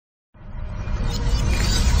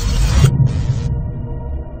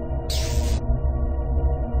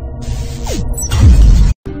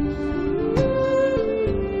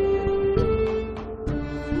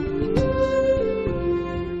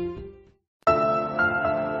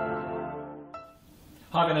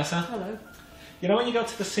Hi Vanessa. Hello. You know when you go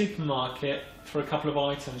to the supermarket for a couple of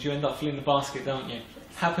items, you end up filling the basket, don't you?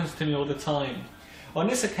 Happens to me all the time. On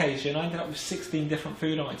this occasion, I ended up with 16 different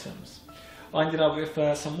food items. I ended up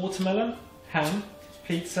with some watermelon, ham,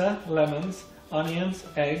 pizza, lemons, onions,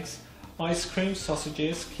 eggs, ice cream,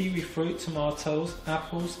 sausages, kiwi fruit, tomatoes,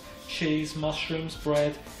 apples, cheese, mushrooms,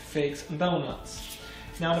 bread, figs and donuts.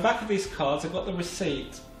 Now on the back of these cards I've got the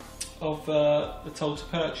receipt of the total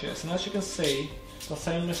purchase, and as you can see the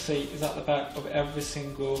same receipt is at the back of every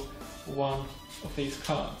single one of these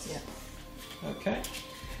cards. Yeah. Okay.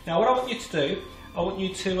 Now what I want you to do, I want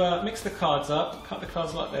you to mix the cards up, cut the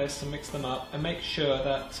cards like this and mix them up, and make sure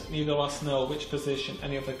that neither of us know which position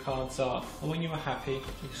any of the cards are. And when you are happy,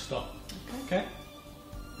 you stop. Okay?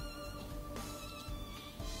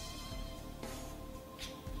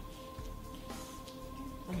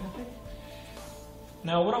 I'm happy.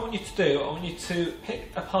 Now what I want you to do, I want you to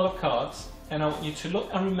pick a pile of cards and I want you to look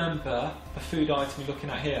and remember the food item you're looking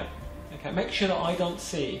at here. Okay, make sure that I don't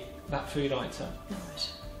see that food item.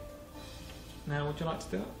 Right. Now would you like to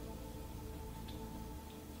do it?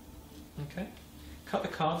 Okay. Cut the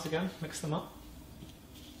cards again, mix them up.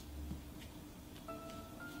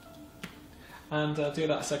 And do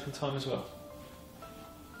that a second time as well.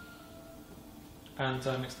 And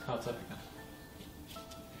mix the cards up again.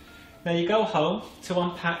 Now you go home to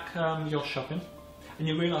unpack your shopping and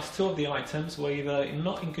you realise two of the items were either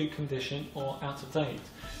not in good condition or out of date.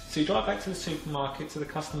 So you drive back to the supermarket, to the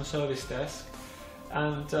customer service desk,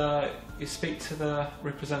 and you speak to the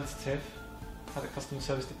representative at the customer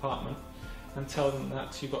service department and tell them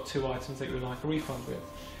that you've got two items that you would like a refund with.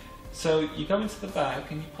 So you go into the bag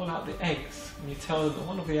and you pull out the eggs and you tell them that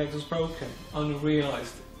one of the eggs was broken, only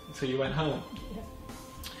realised until you went home. Yeah.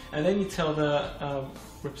 And then you tell the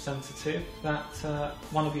representative that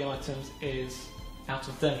one of the items is out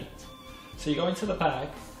of date. So you go into the bag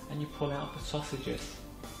and you pull out the sausages.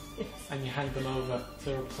 Yes. And you hand them over to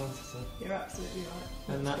the representative. You're absolutely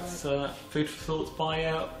right. And that's right. Food for Thought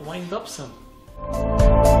by Wayne Dobson.